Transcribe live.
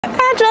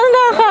它真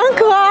的很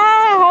可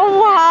爱，好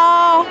不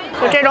好？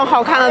就这种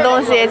好看的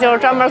东西，就是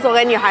专门做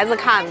给女孩子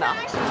看的。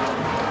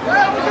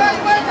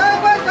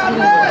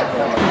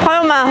朋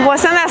友们，我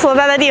现在所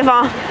在的地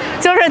方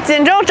就是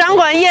锦州掌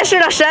管夜市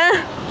的神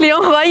凌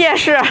河夜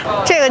市。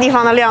这个地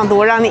方的亮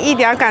度让你一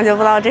点感觉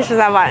不到这是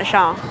在晚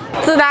上。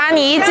自打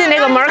你一进这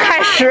个门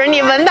开始，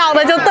你闻到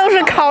的就都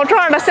是烤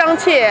串的香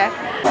气。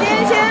新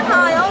鲜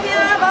烤油饼，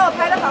把我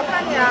拍的好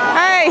看点。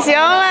哎，行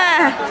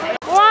嘞。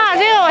哇，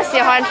这个我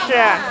喜欢吃，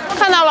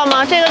看到了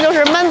吗？这个就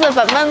是焖子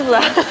粉焖子。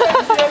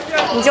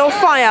你就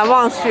放眼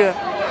望去，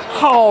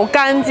好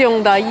干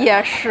净的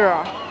夜市。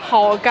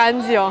好干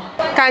净，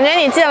感觉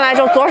你进来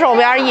就左手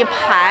边一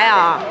排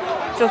啊，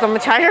就怎么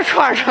全是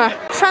串串、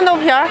涮豆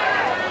皮儿，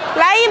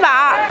来一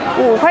把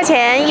，5块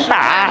钱一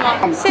把，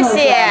谢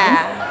谢。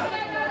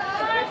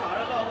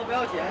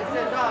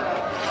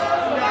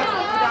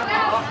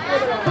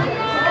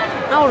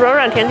然后软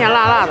软甜甜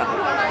辣辣的。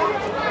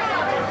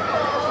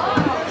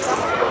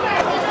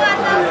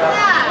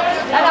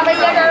来两杯椰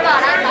汁吧，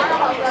来尝尝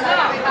好吃的。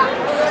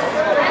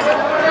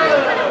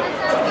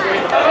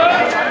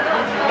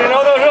锦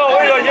州特色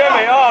味小鲜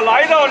美啊！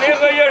来到凌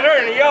河夜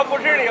市，你要不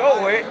吃你后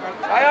悔。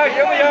哎呀，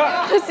行不行？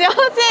行，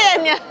谢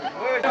谢您。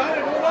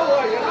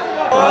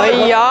哎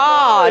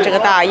呀，这个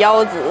大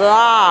腰子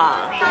啊，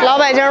老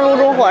北京炉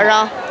中火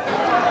烧。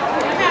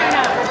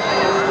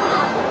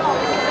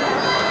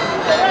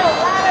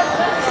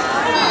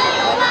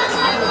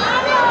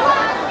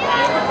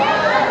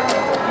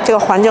这个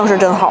环境是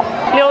真好，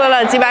溜达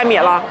了几百米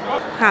了，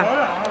看，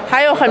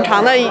还有很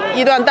长的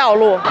一段道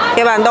路。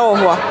铁板豆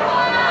腐。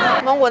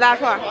蒙古大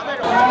串，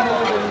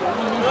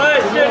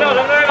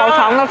好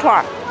长的串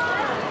儿。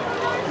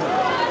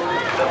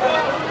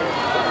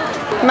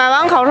买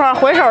完烤串，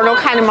回手就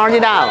看见毛鸡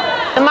蛋了。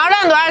毛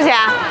蛋多少钱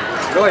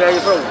？10块钱一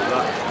份，5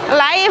个。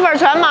来一份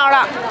全毛的。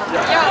要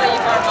了一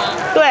份吗？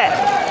对。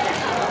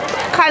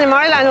看见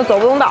毛鸡蛋就走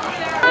不动道。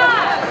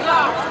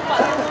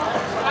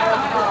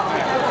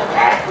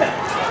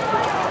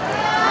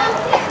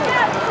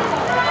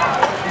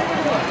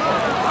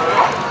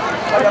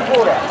快点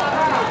过来。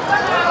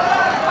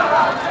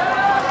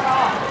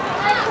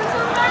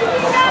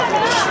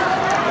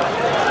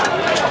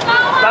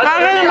来，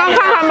给你们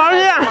看看毛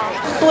鸡蛋，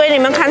不给你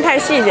们看太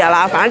细节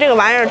了，反正这个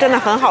玩意儿真的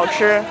很好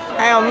吃。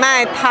还有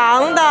卖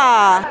糖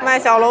的，卖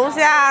小龙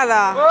虾的。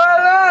完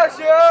了，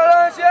小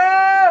龙虾。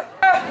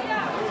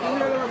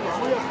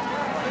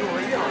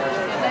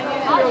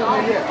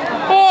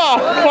哇，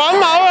全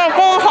毛的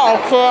真好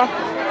吃。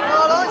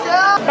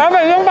来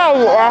北京爆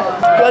肚，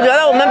我觉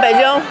得我们北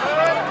京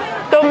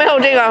都没有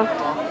这个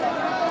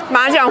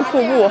麻酱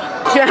瀑布，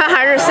居然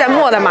还是现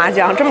磨的麻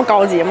酱，这么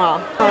高级吗？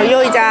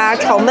又一家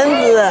炒焖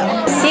子，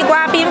西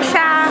瓜冰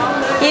沙，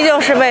依旧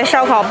是被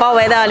烧烤包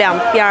围的两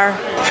边儿，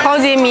超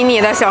级迷你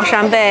的小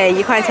扇贝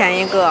，1块钱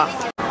一个。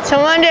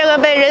请问这个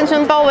被人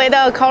群包围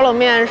的烤冷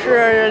面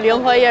是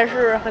凌河夜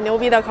市很牛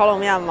逼的烤冷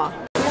面吗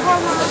？5号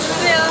吗？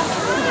对呀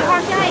，5号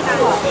下一个。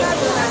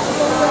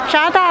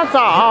炸大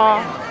枣，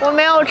我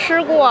没有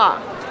吃过。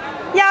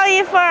要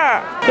一份儿。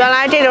原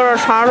来这就是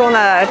传说中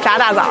的炸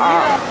大枣。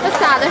这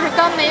撒的是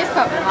甘梅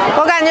粉吗？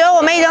我感觉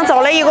我们已经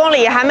走了1公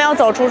里，还没有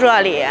走出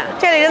这里。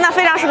这里真的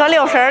非常适合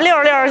遛食，遛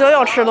着遛着就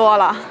又吃多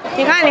了。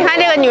你看，你看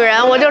这个女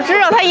人，我就知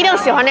道她一定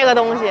喜欢这个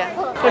东西。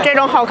就这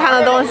种好看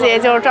的东西，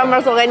就是专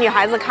门做给女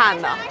孩子看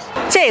的。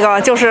这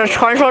个就是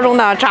传说中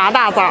的炸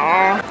大枣。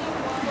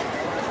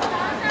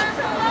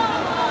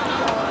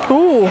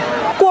哦，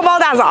锅包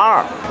大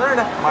枣。这儿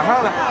呢，马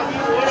上的。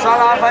沙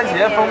拉、番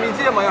茄、蜂蜜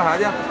芥末，要啥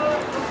酱？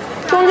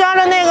中间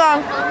的那个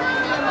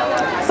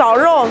枣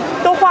肉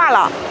都化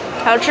了，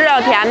还有吃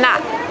着甜的。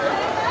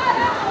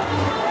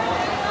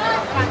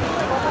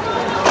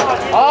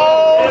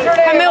哦，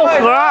还没有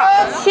盒，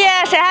切，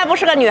谁还不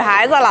是个女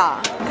孩子了？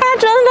它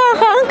真的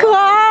很可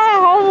爱，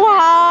好不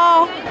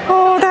好？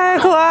哦，太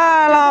可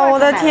爱了，我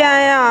的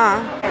天呀！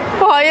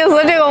不好意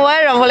思，这个我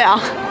也忍不了。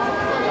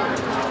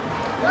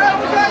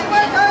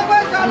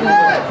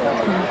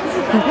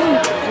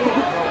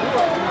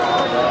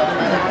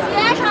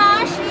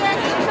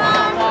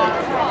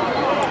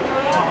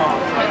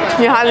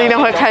女孩子一定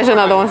会开心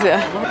的东西。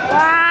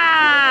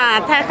哇，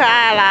太可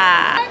爱了！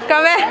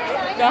干杯！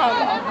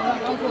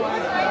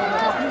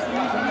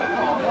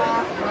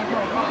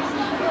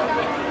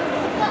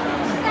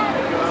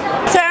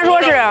虽然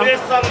说是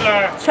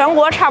全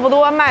国差不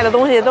多卖的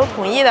东西都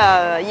统一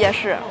的夜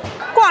市，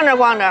逛着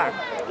逛着，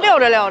溜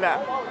着溜着，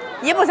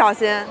一不小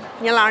心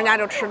您老人家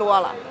就吃多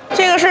了。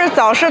这个是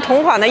早市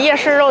同款的夜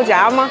市肉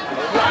夹吗？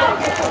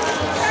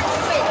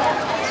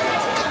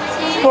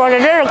哇，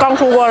这真是刚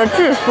出锅的，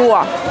巨酥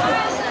啊！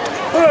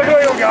这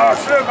肉夹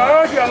是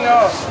刚香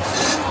的。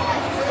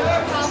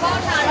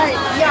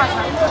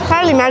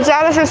它里面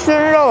加的是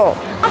熏肉。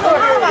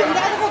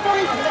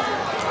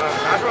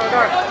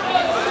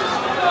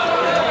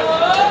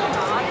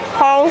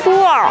好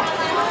酥啊！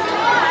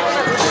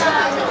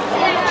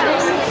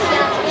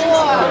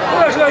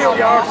这是肉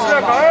夹是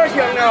刚香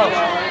的。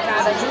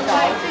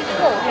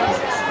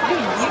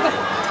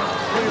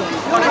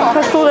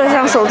它酥的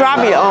像手抓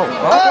饼。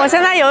我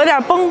现在有一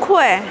点崩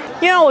溃，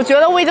因为我觉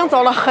得我已经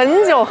走了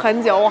很久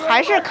很久，我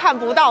还是看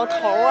不到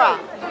头啊。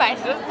买10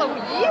送1。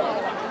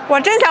我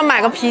真想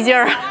买个皮筋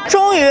儿。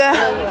终于，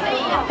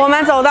我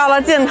们走到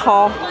了尽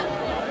头。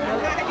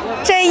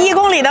这1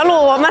公里的路，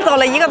我们走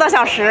了1个多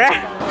小时。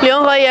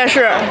凌河夜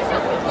市，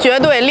绝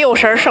对遛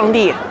食圣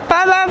地。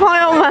拜拜，朋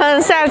友们，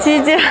下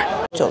期见。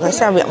9个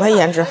馅饼的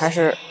颜值还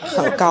是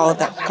很高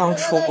的，刚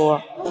出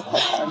锅。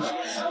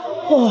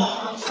哇，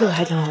这个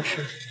还挺好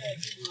吃。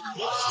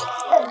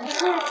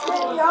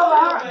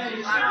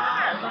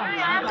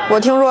我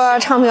听说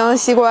昌平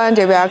西关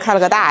这边开了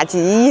个大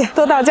集，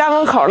都到家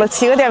门口了，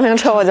骑个电瓶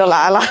车我就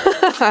来了。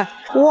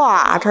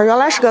哇，这原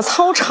来是个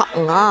操场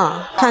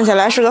啊，看起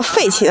来是个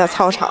废弃的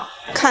操场，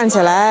看起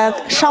来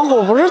商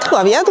户不是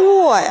特别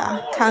多呀。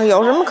看看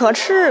有什么可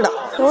吃的，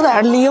有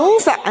点零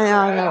散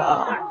呀，这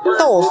个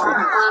豆腐，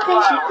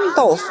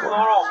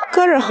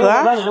鸽子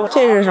盒，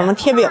这是什么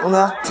贴饼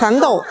子？蚕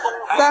豆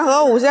，3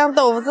合5香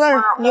豆腐丝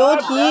儿，牛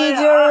蹄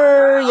筋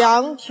儿、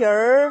羊蹄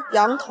儿、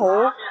羊头、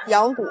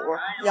羊肚、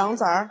羊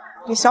杂儿。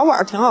这小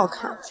碗挺好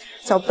看，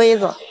小杯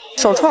子，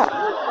手串，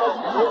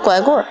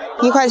拐棍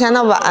，1块钱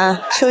的碗，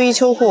秋衣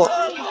秋裤，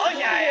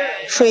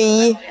睡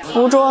衣，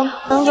服装，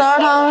羊杂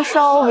汤、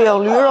烧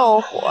饼、驴肉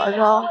火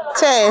烧，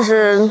这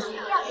是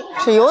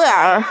有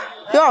点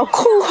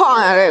空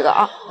旷呀。这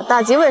个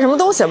大集为什么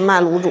都喜欢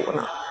卖卤煮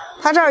呢？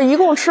他这儿一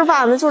共吃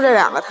饭的就这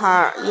2个摊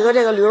儿，一个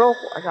这个驴肉火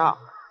烧，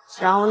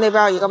然后那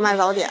边一个卖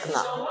早点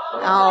的，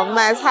然后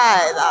卖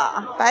菜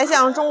的白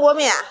象中国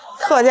面，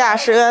特价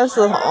10元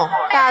4桶，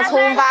大葱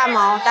8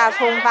毛，大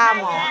葱8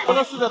毛。这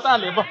个是个大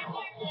礼包，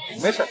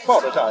没事，抱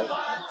着炸一个。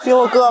比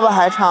我胳膊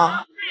还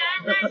长。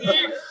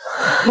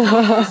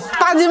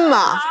8斤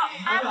吧。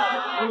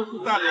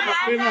大礼包，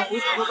非常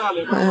不是大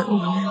礼包。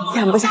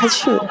咽不下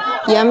去。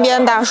延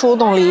边大叔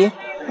冻梨，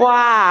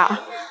哇！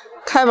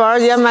开保时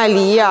捷卖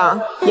梨呀，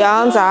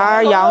羊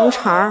杂、羊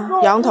肠、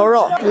羊头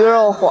肉、驴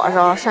肉火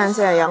烧、单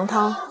馅羊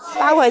汤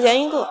，8块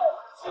钱一个。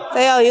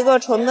再要一个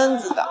纯焖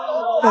子的，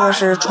这个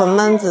是纯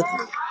焖子的。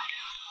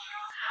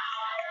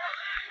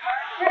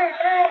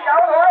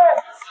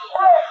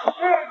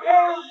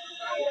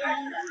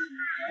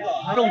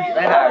正午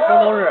在这儿，周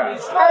六日。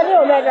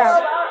26在这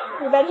儿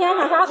，100天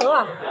上沙河。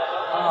啊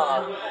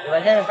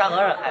，100天是沙河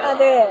上开的。啊，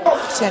对。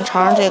先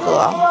尝尝这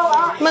个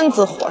焖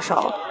子火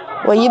烧。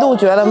我一度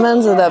觉得焖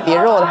子的比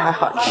肉的还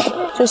好吃，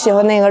就喜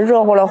欢那个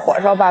热乎的火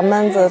烧把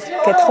焖子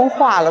给腾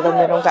化了的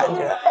那种感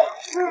觉。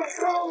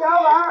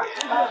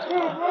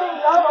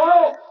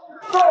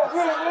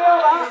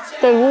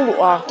这卤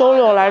煮啊，周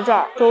六来这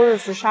儿，周日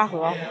去沙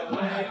河。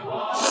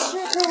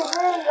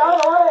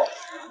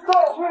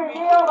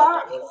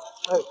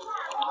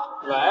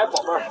来，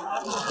宝贝儿。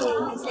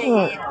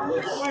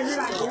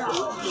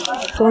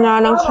中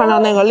间能看到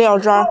那个料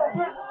汁儿。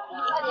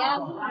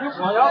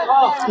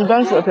一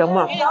般水平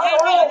嘛，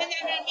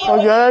我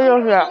觉得就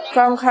是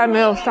刚开没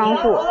有商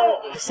户，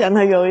显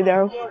得有一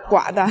点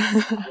寡淡。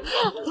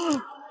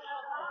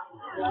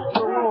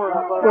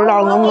不知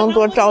道能不能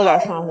多招点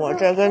商户，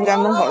这跟家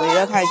门口离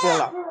得太近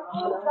了，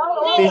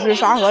比去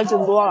沙河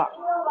近多了。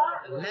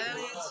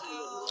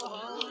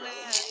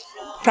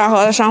沙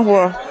河的商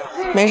户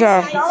没事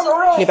儿，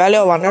礼拜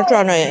6往这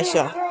转转也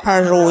行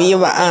，25一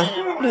碗，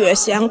略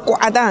显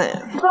寡淡呀。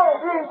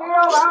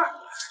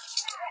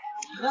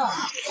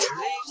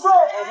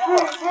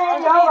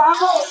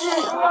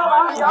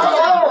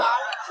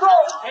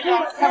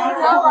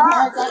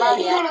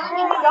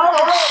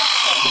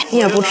你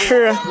也不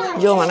吃，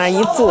你就往那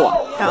一坐。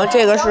然后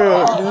这个是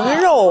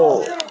驴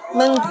肉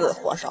焖子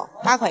火烧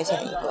，8块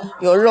钱一个，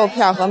有肉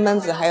片和焖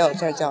子，还有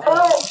这叫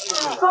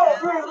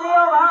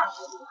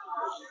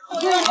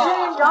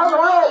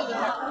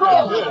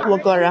我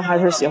个人还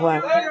是喜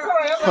欢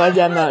河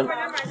间的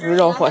驴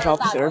肉火烧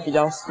皮儿比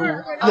较酥。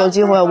有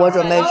机会我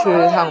准备去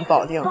一趟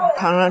保定，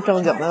尝尝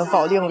正经的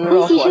保定驴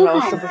肉火烧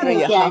是不是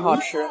也很好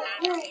吃。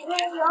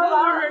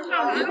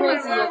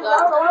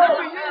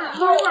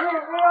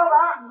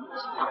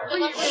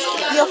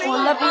一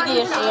荤的比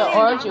例是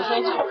29块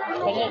9，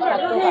反正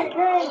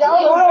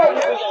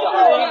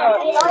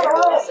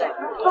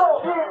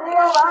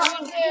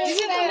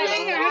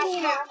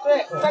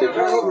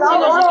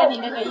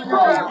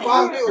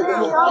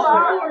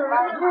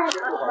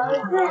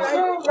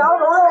差不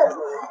多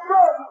吧。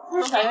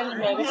反正里面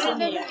有个心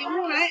理。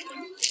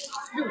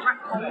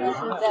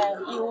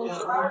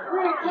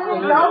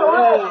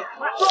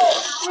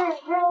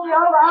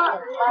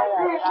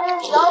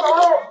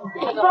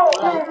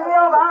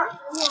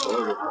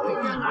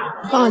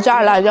帮我加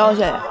点辣椒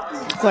去，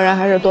个人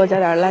还是多加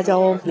点辣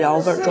椒比较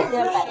味儿重。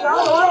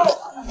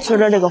吃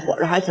着这个火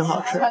烧还挺好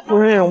吃，不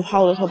是那种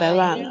泡的特别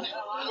烂的。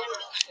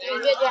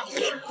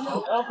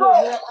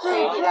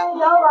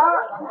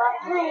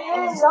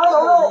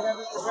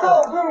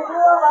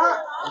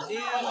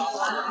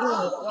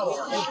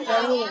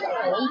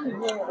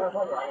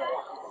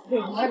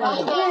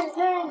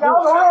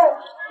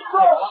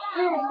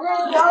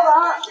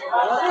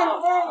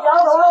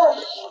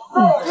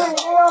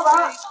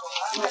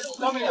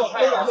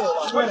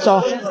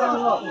走，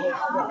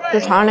就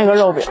尝尝那个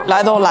肉饼，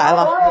来都来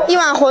了，一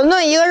碗馄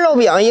饨，一个肉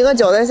饼，一个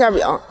韭菜馅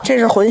饼，这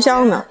是茴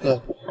香的。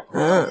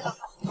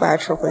不爱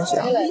吃茴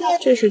香。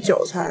这是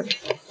韭菜的，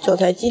韭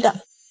菜鸡蛋。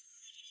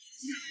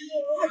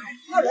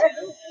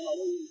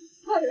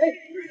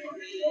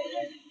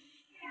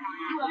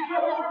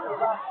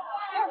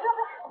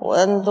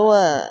馄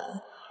饨，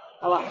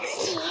好吧，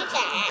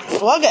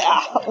我给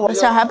啊，我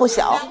馅还不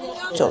小，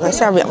韭菜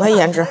馅饼的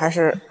颜值还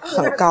是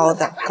很高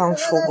的，刚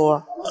出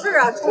锅。是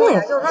啊，出也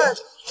就是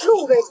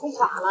肉给出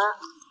垮了。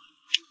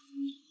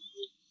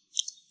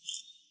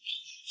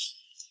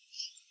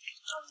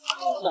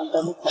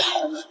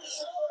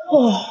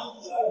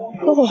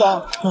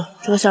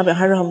这个馅饼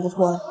还是很不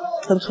错的，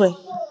很脆。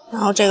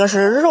然后这个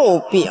是肉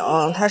饼，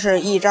它是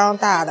一张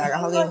大的，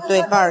然后给你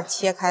对半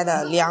切开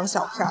的2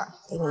小片，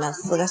给你们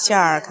撕个馅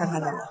儿看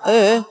看它们。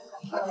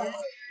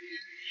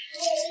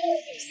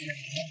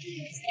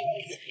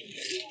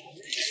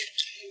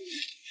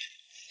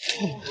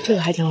这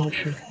个还挺好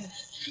吃。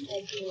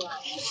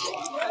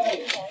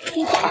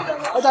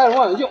戴着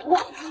望远镜，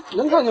哇，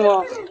能看见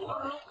吗？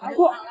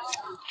哇，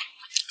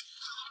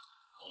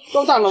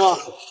装蛋了吗？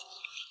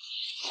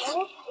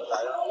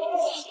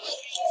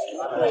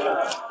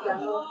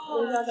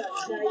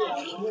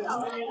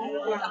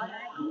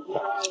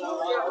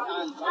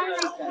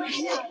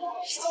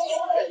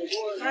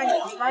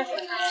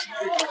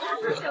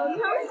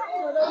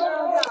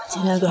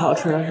今天最好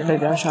吃的是这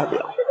边馅饼。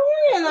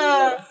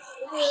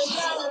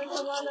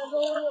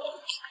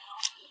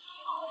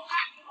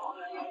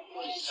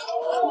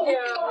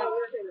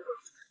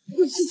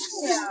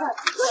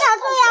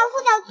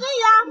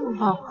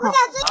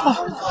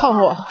胖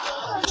乎，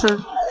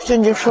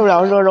真就吃不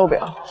了热肉饼。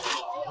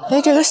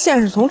哎，这个线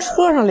是从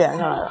车上连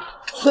下来的，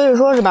所以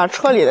说是把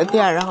车里的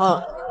电然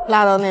后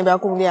拉到那边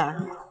供电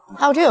上，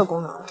还有这个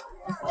功能，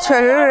确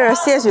实是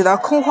些许的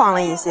空旷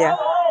了一些。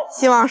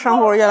希望商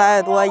户越来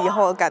越多，以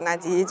后赶大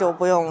集就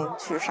不用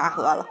去沙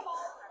河了。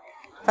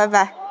拜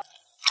拜。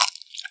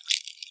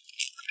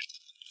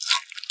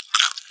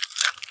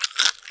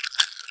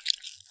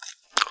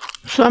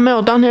虽然没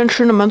有当天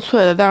吃那么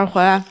脆的，但是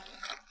回来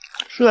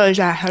试了一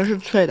下还是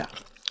脆的。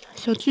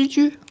小居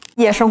居，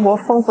夜生活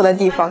丰富的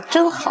地方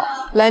真好，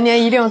来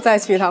年一定再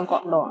去一趟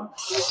广东。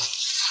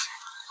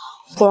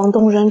广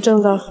东人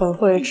真的很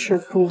会吃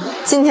猪。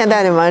今天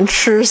带你们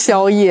吃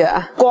宵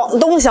夜，广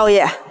东宵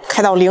夜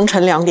开到凌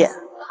晨2点。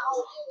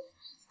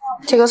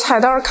这个菜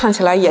单看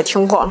起来也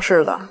挺广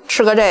式的，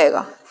吃个这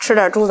个，吃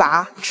点猪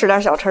杂，吃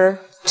点小吃。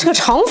这个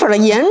肠粉的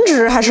颜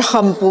值还是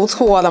很不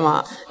错的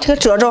嘛，这个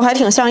褶皱还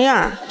挺像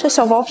样。这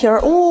小薄皮儿，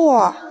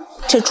哇，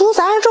这猪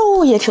杂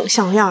肉也挺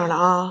像样的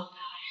啊。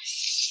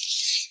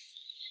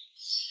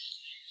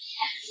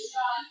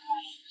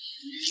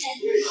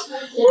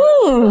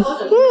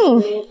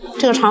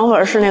这个肠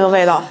粉是那个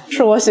味道，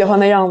是我喜欢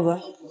的样子。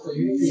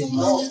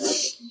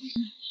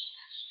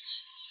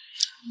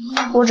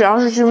我只要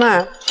是去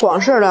卖广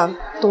式的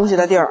东西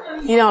的地儿，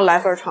一定要来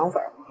份肠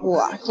粉。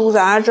哇，猪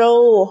杂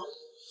粥，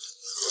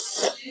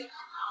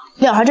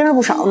料还真是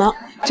不少呢。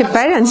这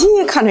白斩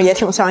鸡看着也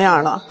挺像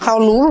样的，还有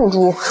卤乳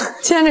猪。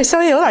今天这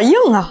宵夜有点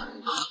硬啊，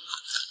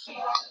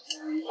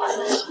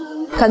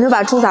感觉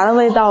把猪杂的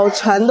味道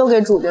全都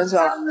给煮进去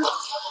了。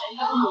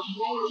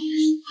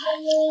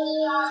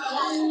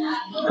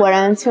果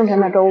然清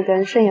晨的粥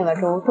跟深夜的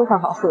粥都很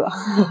好喝，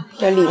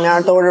这里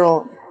面都是这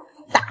种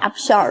大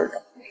片儿的，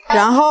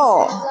然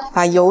后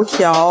把油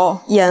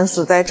条淹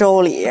死在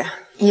粥里，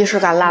仪式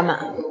感拉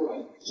满。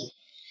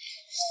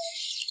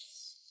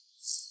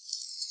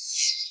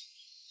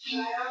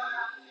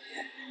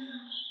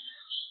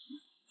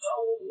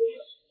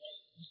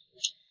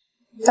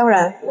当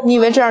然，你以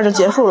为这样就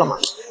结束了吗？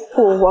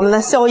不，我们的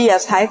宵夜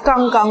才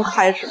刚刚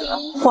开始。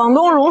广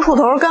东榕树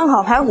头干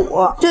烤排骨、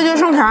倔倔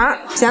生肠、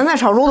咸菜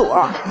炒猪肚、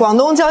广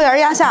东椒盐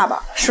鸭下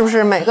巴，是不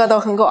是每个都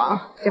很广？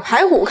这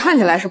排骨看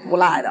起来是不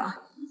赖的。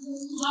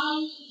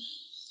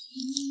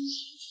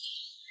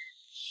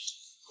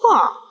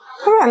哇，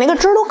他们把那个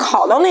汁儿都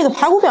烤到那个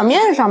排骨表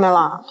面上面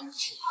了。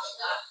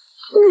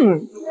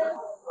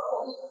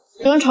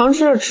跟常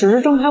吃的豉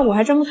汁蒸排骨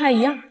还真不太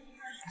一样。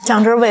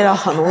酱汁味道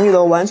很浓郁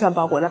的完全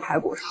包裹在排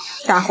骨上，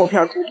大厚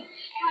片猪肚。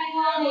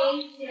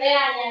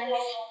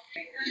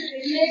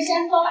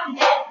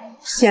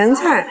咸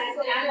菜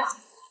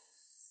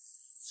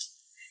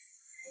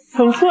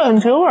很脆很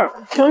提味儿，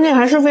整体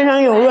还是非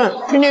常油润，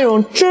是那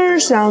种汁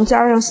香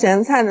加上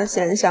咸菜的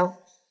咸香。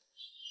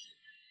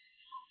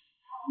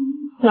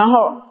然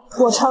后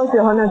我超喜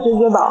欢的鸡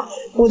腿堡，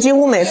我几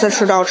乎每次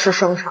吃都要吃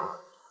生肠，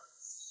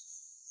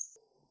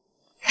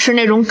是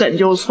那种梗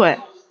就脆。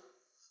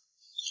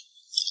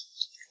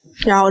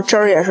然后汁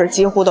儿也是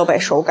几乎都被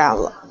收干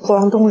了。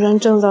广东人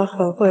真的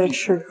很会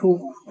吃猪，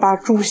把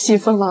猪细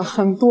分了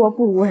很多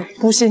部位。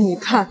不信你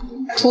看，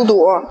猪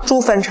肚、猪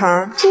粉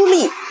肠、猪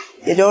粒，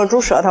也就是猪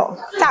舌头、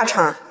大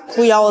肠、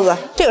猪腰子，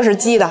这个是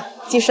鸡的，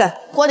鸡肾。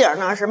锅底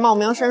呢是茂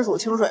名参薯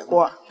清水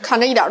锅，看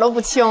着一点都不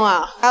轻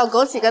啊。还有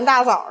枸杞跟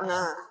大枣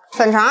呢。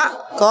粉肠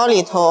搁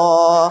里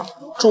头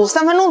煮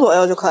3分钟左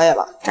右就可以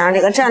了，蘸上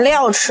这个蘸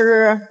料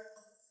吃。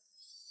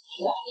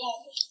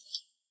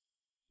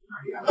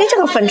哎，这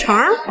个粉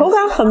肠口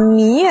感很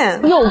迷，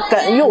又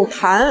梗又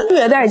弹，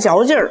略带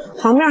嚼劲儿，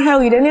旁边还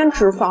有一点点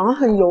脂肪，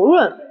很油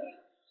润。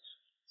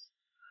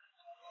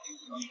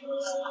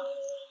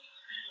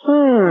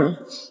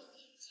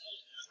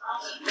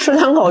吃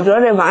两口觉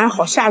得这玩意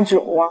好下酒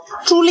啊！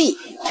猪粒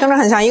听着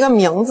很像一个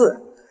名字，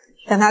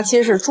但它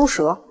其实是猪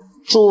舌，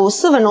煮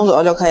4分钟左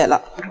右就可以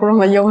了。出了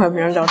个英文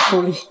名叫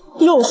猪粒，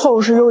又厚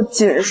实又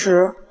紧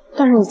实，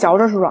但是你嚼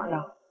着是软的。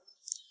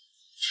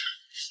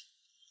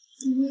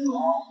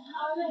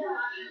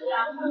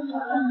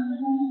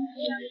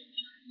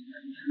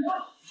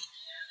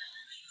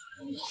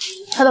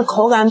它的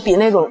口感比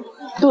那种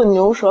炖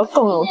牛舌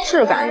更有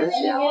质感一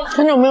些，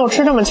很久没有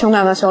吃这么清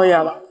淡的宵夜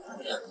了。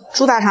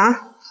猪大肠，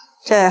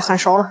这很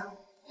熟了，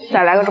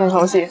再来个重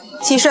头戏，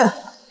鸡肾、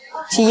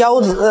鸡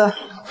腰子，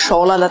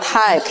熟了的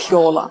太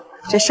Q 了，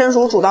这参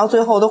薯煮到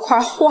最后都快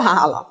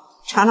化了，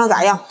尝尝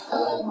咋样？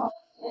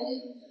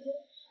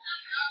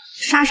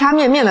沙沙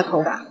面面的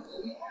口感。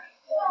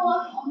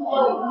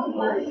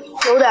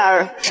有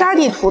点沙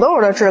地土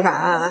豆的质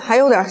感，还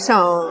有点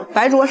像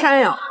白灼山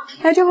药，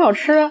还挺好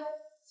吃。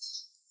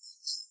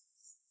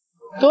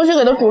尤其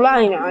给它煮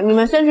烂一点，你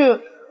们先去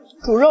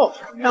煮肉，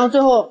然后最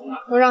后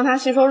会让它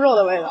吸收肉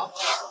的味道。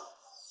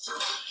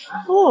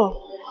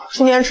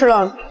今天吃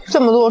了这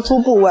么多猪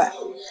部位，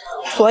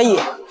所以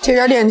这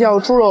家店叫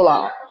猪肉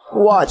佬，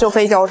我就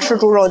非叫吃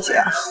猪肉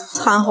姐。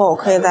餐后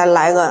可以再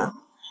来个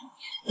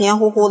黏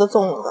糊糊的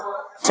粽子，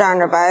蘸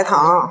着白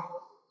糖。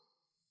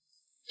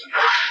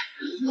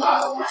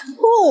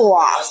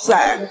哇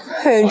塞，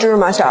黑芝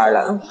麻馅儿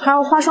的，还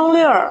有花生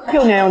粒儿，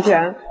又黏又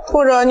甜。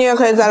或者你也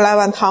可以再来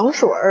碗糖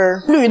水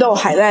儿，绿豆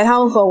海带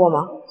汤喝过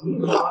吗？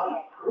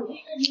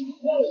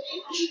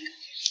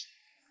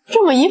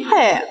这么一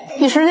配，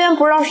一时间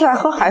不知道是在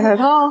喝海带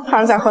汤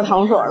还是在喝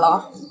糖水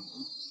了。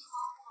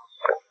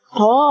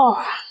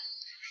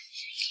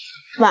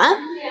晚安，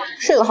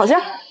睡个好觉。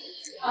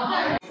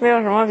没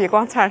有什么比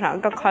逛菜市场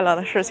更快乐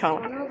的事情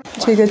了。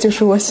这个就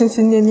是我心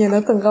心念念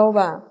的增高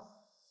版。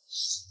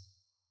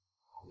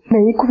玫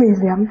瑰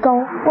凉糕，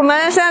我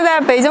们现在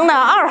在北京的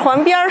2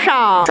环边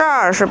上，这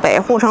儿是北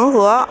护城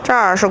河，这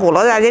儿是鼓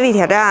楼大街地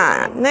铁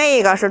站，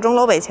那个是钟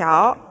楼北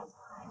桥，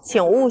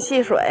请勿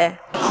戏水。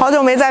好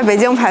久没在北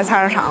京拍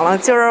菜市场了，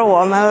今儿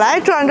我们来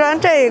转转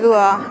这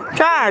个，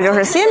这儿就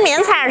是新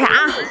民菜市场。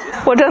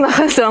我真的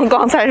很喜欢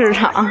逛菜市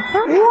场，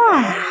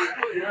哇，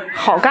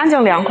好干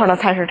净凉快的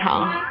菜市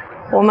场。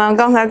我们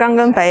刚才刚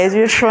跟百叶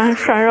居吃完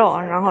涮肉，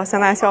然后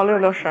现在需要溜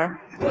溜神儿。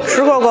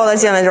直勾勾的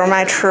进来就是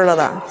卖吃的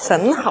的，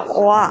真好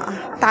啊！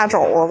大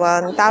肘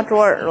子、大猪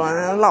耳朵，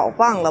老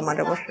棒了吗？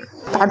这不是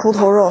大猪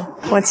头肉。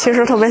我其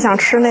实特别想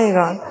吃那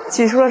个，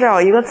据说这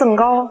有一个增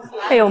高，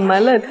还有麻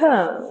辣烫。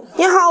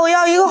你好，我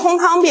要一个红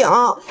糖饼。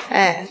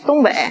哎，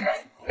东北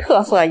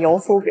特色油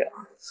酥饼。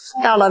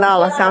到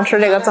了，想吃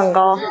这个增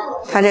高。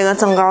它这个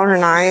增高是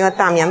拿一个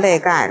大棉被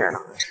盖着的。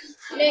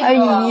哎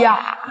呀，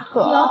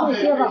呵，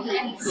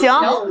行，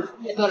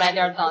多来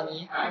点枣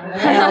泥，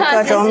还有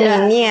各种米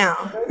面，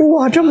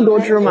哇，这么多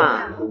芝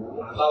麻，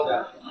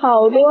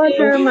好多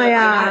芝麻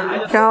呀！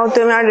然后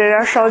对面这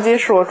家烧鸡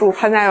是我住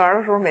潘家园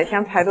的时候每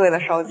天排队的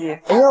烧鸡，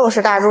又是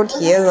大猪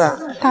蹄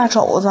子、大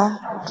肘子、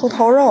猪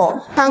头肉，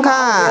看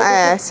看，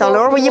哎，小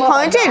刘不一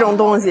碰见这种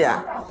东西，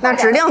那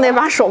指定得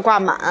把手挂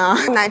满啊！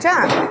奶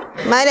蘸，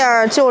买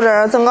点就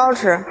着增高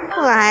吃，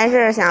我还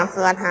是想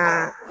喝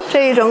它。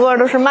这一整个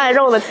都是卖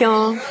肉的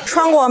厅，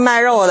穿过卖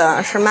肉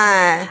的是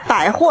卖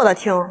百货的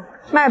厅，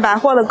卖百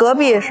货的隔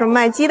壁是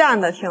卖鸡蛋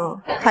的厅，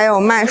还有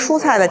卖蔬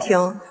菜的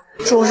厅。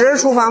主食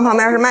厨房旁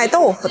边是卖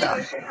豆腐的。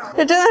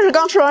这真的是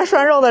刚吃完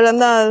涮肉的人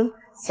的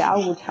下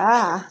午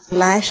茶。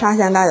来沙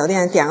县大酒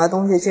店点个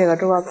东西借个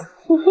桌子。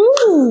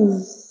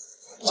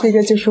这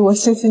个就是我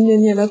心心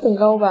念念的增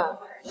高版。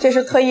这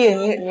是特意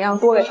你让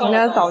多给盛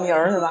点枣泥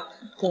儿是吧？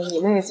对，你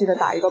那个记得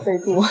打一个备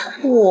注。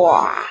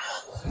哇，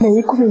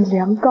玫瑰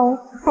凉糕，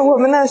我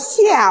们的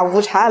下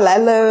午茶来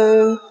喽！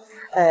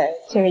哎，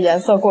这个颜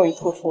色过于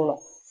突出了，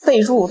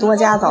备注多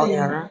加枣泥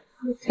儿。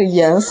这个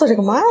颜色，这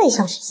个卖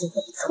相是怎么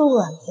测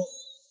的？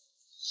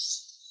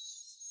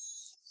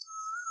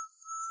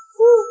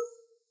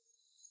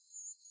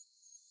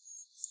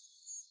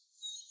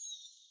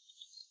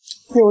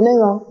有那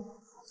个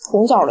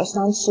红枣的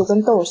香气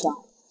跟豆香，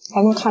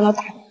还能看到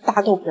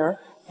大豆皮儿，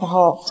然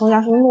后中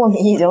间是糯米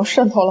已经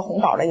渗透了红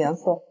枣的颜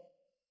色。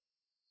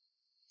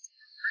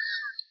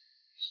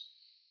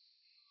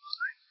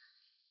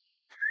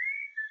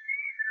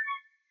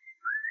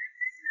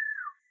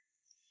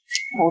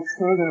好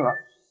吃的，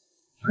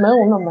没有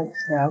那么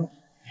甜，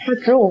它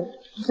只有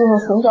就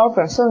是红枣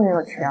本身那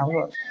个甜味。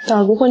但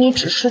是如果你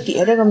只吃底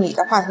下这个米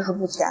的话，它是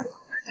不甜的，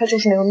它就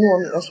是那个糯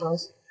米的香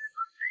气。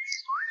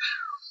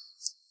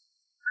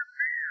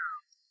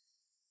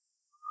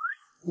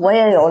我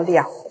也有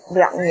两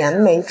年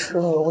没吃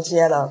牛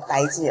街的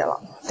白记了，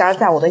但是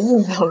在我的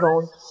印象中，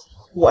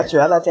我觉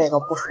得这个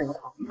不是一个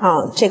糖。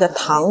这个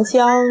糖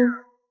浆，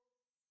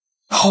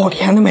好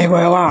甜的玫瑰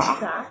味儿，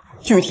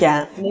巨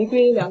甜。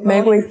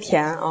玫瑰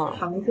甜啊。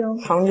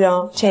糖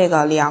浆，这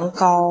个凉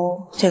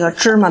糕，这个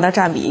芝麻的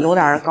占比有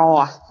点高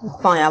啊，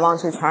放眼望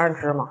去全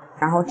是芝麻，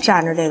然后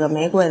蘸着这个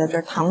玫瑰的这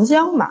是糖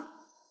浆吧，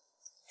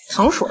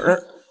糖水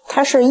儿，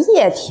它是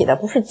液体的，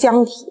不是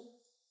浆体。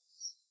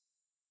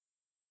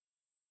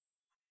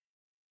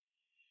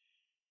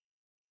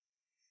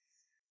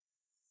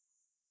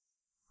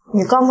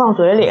你刚放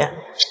嘴里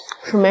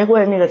是玫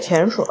瑰那个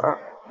甜水儿，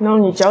然后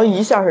你嚼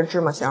一下是芝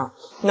麻香，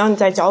然后你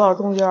再嚼到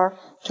中间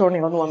就是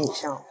那个糯米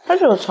香。它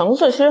这个层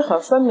次其实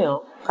很分明，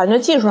感觉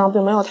技术上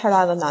并没有太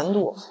大的难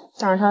度，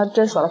但是它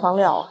真舍得放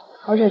料，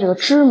而且这个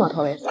芝麻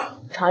特别香，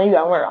尝一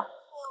原味啊。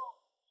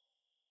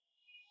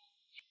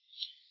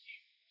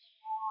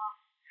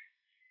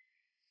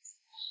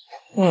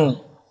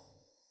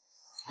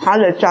还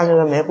得蘸这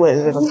个玫瑰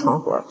的这个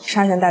糖水。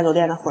沙县大酒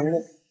店的馄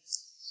饨。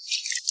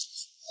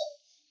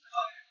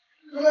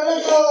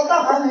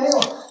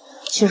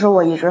其实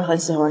我一直很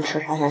喜欢吃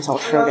沙县小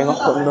吃的这个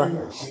馄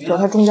饨，就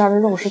它中间的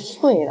肉是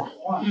脆的。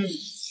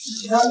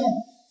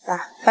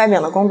掰饼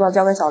的工作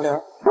交给小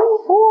刘。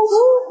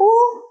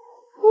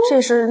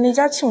这是那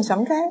家庆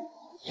祥斋。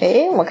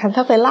我看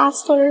他会拉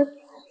丝儿，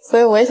所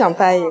以我也想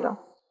掰一个。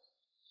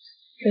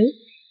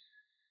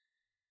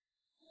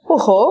哦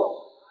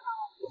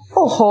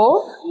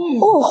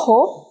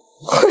吼，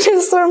这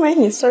个丝儿没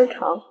你丝儿长。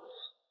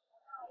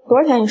多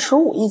少钱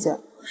？15一斤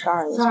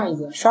，12一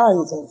斤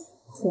，12一斤，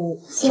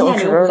挺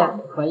值的。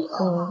可以。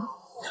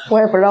我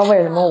也不知道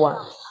为什么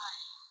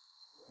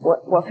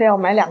我非要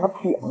买2个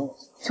饼，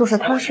就是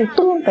它是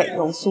东北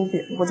肉酥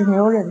饼，我就没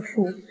有认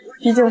出，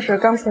毕竟是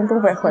刚从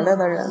东北回来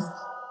的人。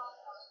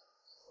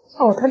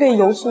它这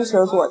油酥其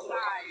实做的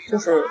就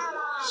是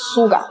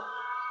酥感。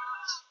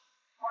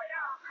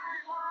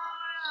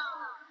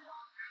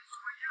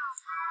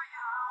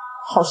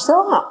好香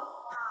啊！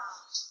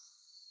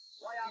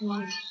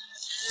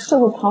就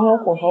是糖油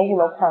混合物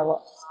的快乐。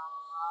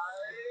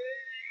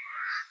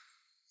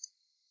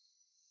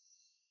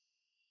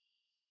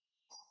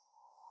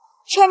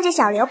趁着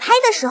小刘拍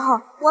的时候，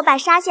我把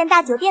沙县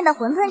大酒店的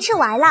馄饨吃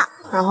完了。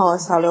然后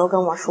小刘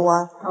跟我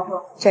说，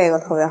这个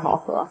特别好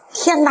喝。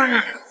天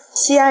哪，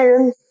西安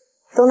人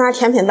都拿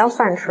甜品当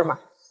饭吃嘛。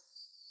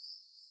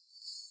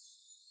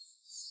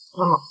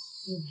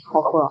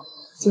好喝，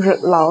就是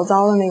醪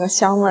糟的那个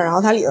香味，然后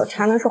它里头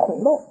掺的是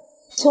红豆，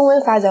轻微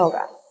发酵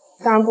感，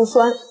但是不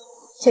酸。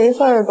这一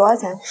份多少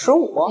钱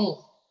？15，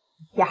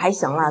也还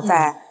行了，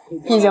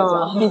毕竟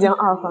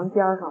2环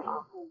边上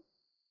了。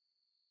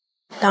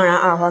当然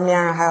2环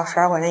边上还有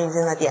12块钱1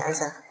斤的点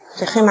心，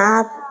这黑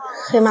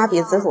马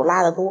比紫薯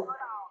拉得多。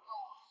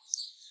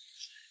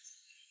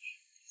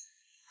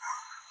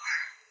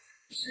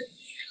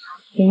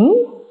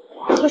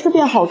它是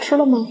变好吃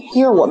了吗？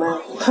因为我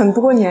们很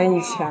多年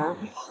以前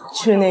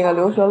去那个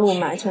留学路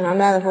买庆祥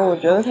斋的时候，我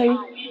觉得它有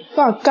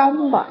点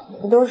干吧，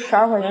这都是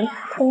12块钱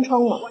通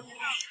称嘛。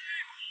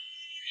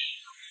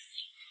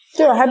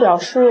这个还比较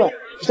湿润，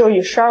就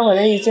以12块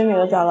钱1斤这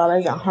个价格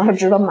来讲，还是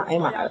值得买一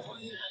买的。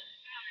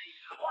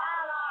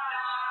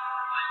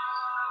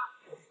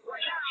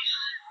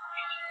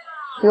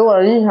比我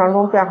的印象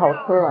中变好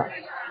吃了。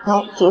然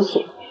后紫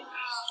薯，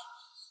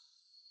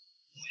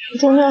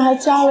中间还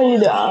加了一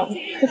点，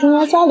这中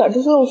间加点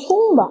这是肉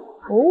松吧？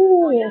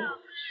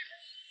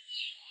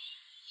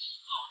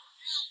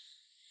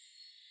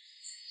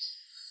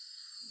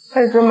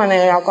配芝麻那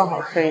个要更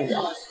好吃一点，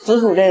紫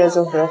薯这个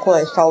就是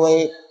会稍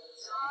微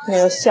那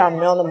个馅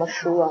没有那么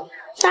湿润。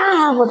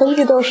我的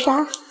绿豆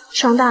沙，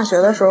上大学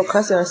的时候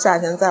可喜欢夏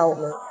天在我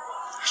们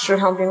食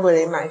堂冰柜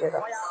里买这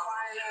个。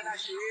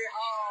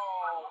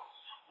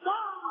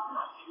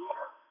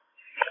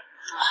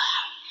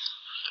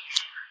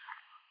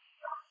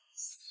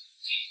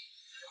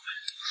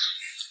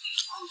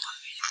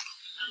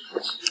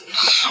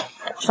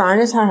反正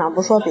这菜场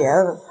不说别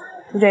的，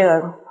就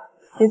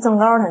这增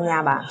高他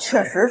家吧，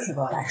确实值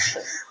得来试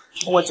试。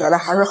我觉得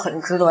还是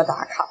很值得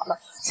打卡的。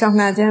行，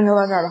那今天就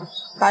到这儿了，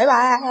拜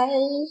拜。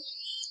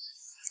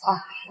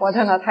我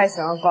真的太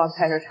喜欢逛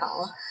菜市场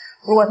了，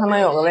如果他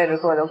们有个位置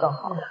坐就更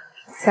好了。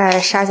在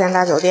沙县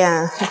大酒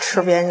店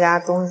吃别人家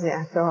东西，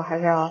最后还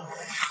是要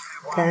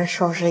跟人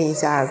收拾一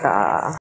下的。